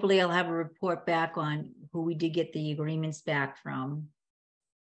hopefully I'll have a report back on who we did get the agreements back from.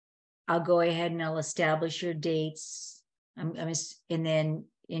 I'll go ahead and I'll establish your dates. And then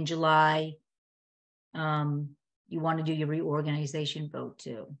in July, you want to do your reorganization vote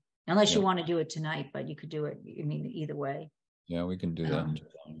too. Unless you want to do it tonight, but you could do it, I mean, either way. Yeah, we can do that in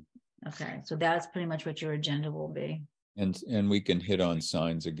July. Okay, so that's pretty much what your agenda will be. And we can hit on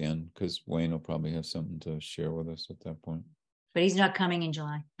signs again, because Wayne will probably have something to share with us at that point. But he's not coming in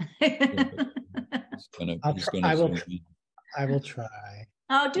July. I will try.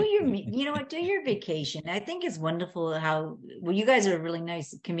 Oh, do your vacation. I think it's wonderful how, well, you guys are a really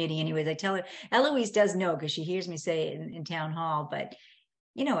nice committee anyways. I tell her, Eloise does know because she hears me say it in town hall, but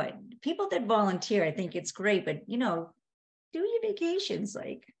you know, people that volunteer, I think it's great, but you know, do your vacations.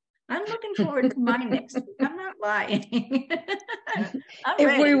 Like, I'm looking forward to mine next week. I'm not lying.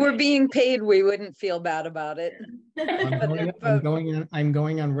 If we were being paid, we wouldn't feel bad about it. I'm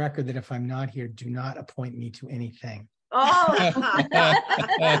going on record that if I'm not here, do not appoint me to anything. Oh,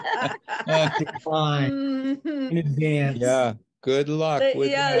 Fine in advance. Yeah. Good luck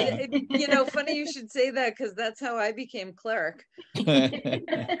with that. You know, funny you should say that, because that's how I became clerk. Good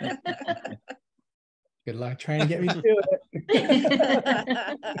luck trying to get me to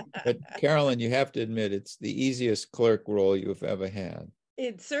it. But Carolyn, you have to admit, it's the easiest clerk role you've ever had.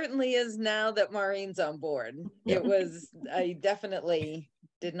 It certainly is now that Maureen's on board. Yeah. I definitely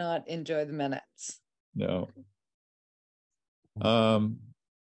did not enjoy the minutes. No.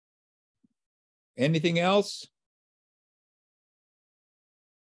 Anything else?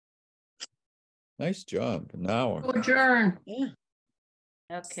 Nice job. An hour. Adjourn. Yeah, Do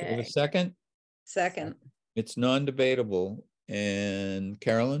we have Okay. a second? second, It's non-debatable. And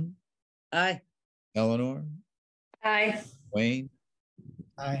Carolyn, aye. Eleanor, Aye. Wayne,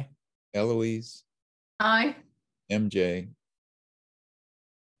 Aye. Eloise, Aye. MJ,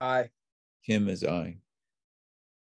 Aye. Kim is aye.